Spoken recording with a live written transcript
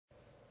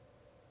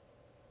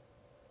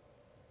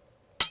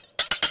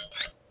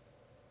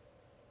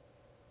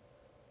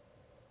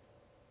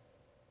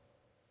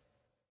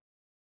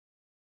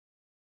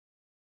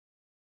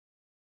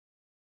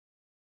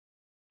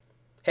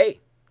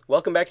Hey,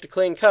 welcome back to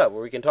Clean Cut,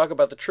 where we can talk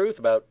about the truth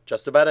about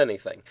just about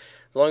anything,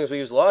 as long as we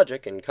use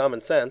logic and common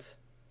sense.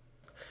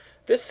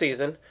 This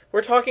season,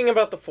 we're talking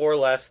about the four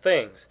last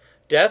things: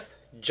 death,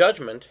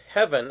 judgment,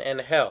 heaven,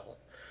 and hell.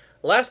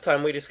 Last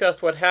time we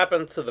discussed what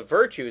happens to the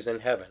virtues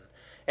in heaven,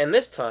 and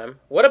this time,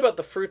 what about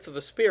the fruits of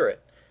the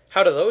Spirit?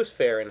 How do those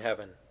fare in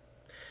heaven?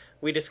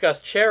 We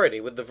discussed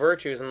charity with the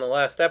virtues in the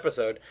last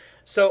episode,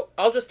 so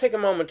I'll just take a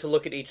moment to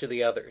look at each of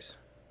the others.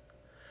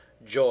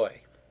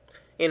 Joy.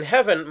 In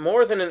heaven,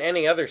 more than in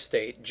any other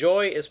state,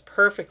 joy is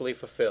perfectly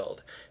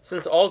fulfilled.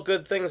 Since all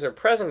good things are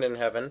present in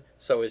heaven,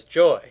 so is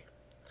joy.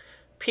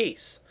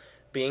 Peace.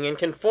 Being in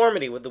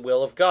conformity with the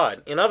will of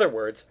God. In other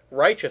words,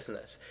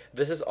 righteousness.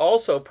 This is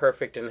also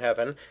perfect in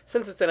heaven,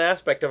 since it's an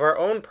aspect of our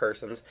own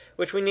persons,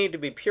 which we need to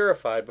be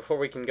purified before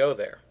we can go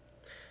there.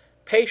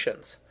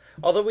 Patience.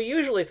 Although we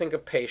usually think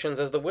of patience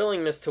as the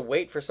willingness to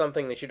wait for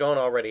something that you don't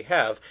already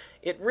have,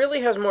 it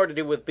really has more to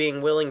do with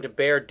being willing to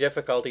bear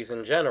difficulties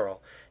in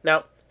general.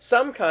 Now,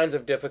 some kinds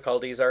of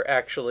difficulties are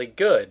actually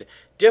good.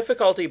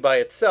 Difficulty by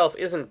itself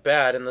isn't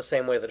bad in the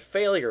same way that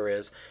failure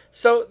is,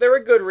 so there are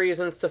good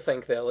reasons to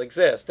think they'll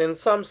exist, in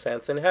some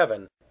sense, in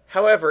heaven.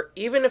 However,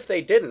 even if they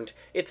didn't,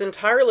 it's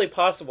entirely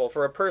possible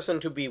for a person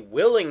to be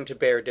willing to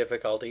bear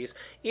difficulties,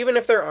 even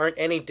if there aren't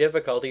any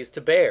difficulties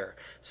to bear.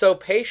 So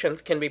patience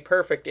can be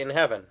perfect in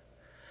heaven.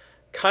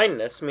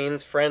 Kindness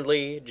means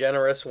friendly,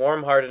 generous,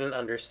 warm-hearted, and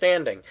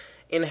understanding.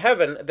 In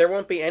heaven, there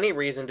won't be any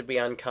reason to be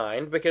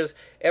unkind, because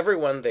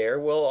everyone there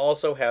will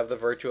also have the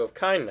virtue of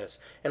kindness,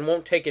 and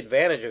won't take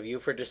advantage of you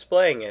for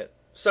displaying it.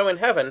 So in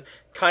heaven,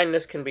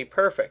 kindness can be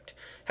perfect.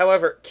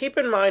 However, keep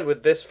in mind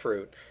with this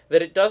fruit,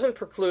 that it doesn't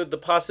preclude the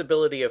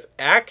possibility of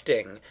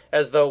acting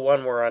as though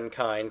one were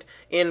unkind,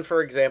 in,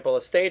 for example,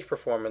 a stage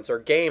performance or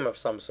game of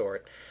some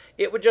sort.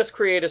 It would just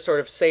create a sort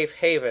of safe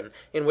haven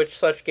in which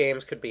such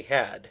games could be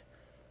had.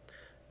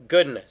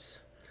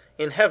 Goodness.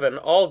 In heaven,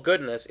 all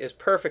goodness is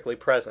perfectly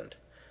present.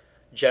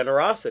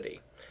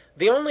 Generosity.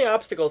 The only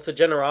obstacles to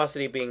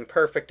generosity being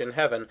perfect in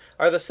heaven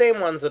are the same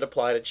ones that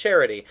apply to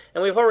charity,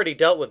 and we've already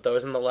dealt with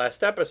those in the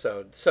last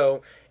episode,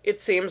 so it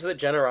seems that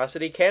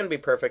generosity can be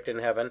perfect in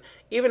heaven,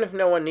 even if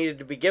no one needed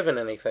to be given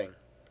anything.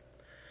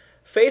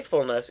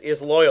 Faithfulness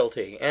is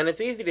loyalty, and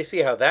it's easy to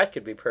see how that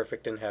could be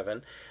perfect in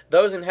heaven.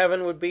 Those in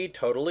heaven would be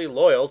totally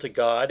loyal to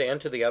God and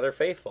to the other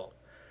faithful.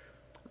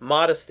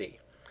 Modesty.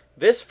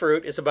 This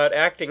fruit is about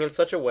acting in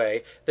such a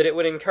way that it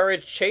would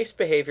encourage chaste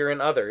behavior in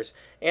others,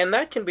 and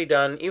that can be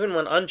done even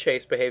when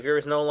unchaste behavior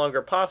is no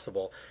longer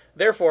possible.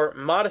 Therefore,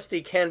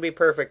 modesty can be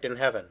perfect in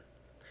heaven.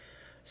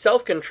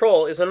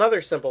 Self-control is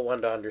another simple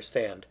one to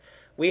understand.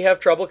 We have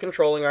trouble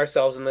controlling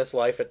ourselves in this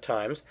life at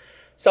times.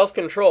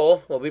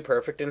 Self-control will be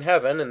perfect in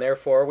heaven, and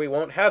therefore we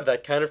won't have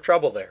that kind of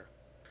trouble there.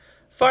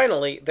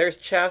 Finally, there's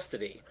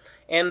chastity.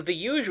 And the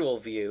usual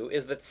view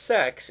is that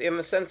sex, in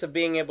the sense of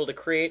being able to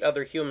create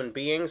other human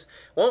beings,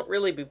 won't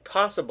really be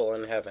possible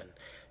in heaven.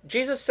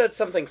 Jesus said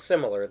something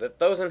similar, that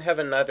those in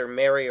heaven neither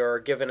marry or are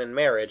given in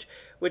marriage,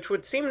 which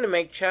would seem to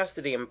make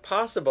chastity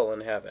impossible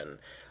in heaven.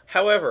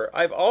 However,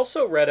 I've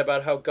also read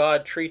about how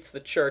God treats the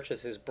church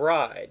as his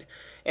bride,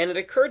 and it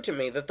occurred to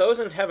me that those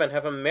in heaven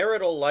have a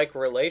marital-like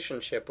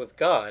relationship with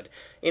God,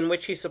 in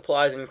which he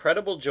supplies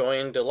incredible joy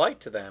and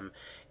delight to them.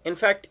 In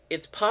fact,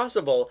 it's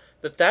possible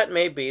that that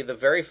may be the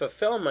very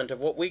fulfillment of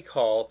what we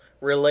call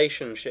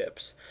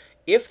relationships.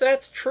 If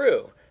that's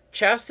true,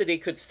 chastity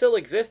could still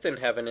exist in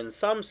heaven in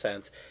some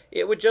sense.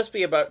 It would just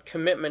be about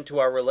commitment to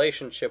our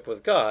relationship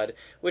with God,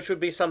 which would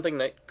be something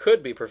that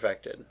could be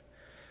perfected.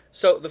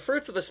 So the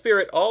fruits of the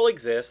Spirit all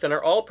exist and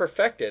are all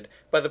perfected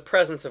by the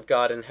presence of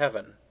God in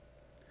heaven.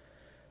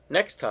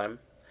 Next time,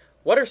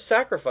 what are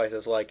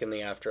sacrifices like in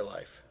the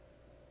afterlife?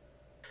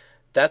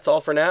 That's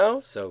all for now,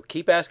 so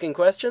keep asking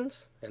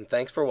questions, and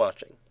thanks for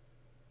watching.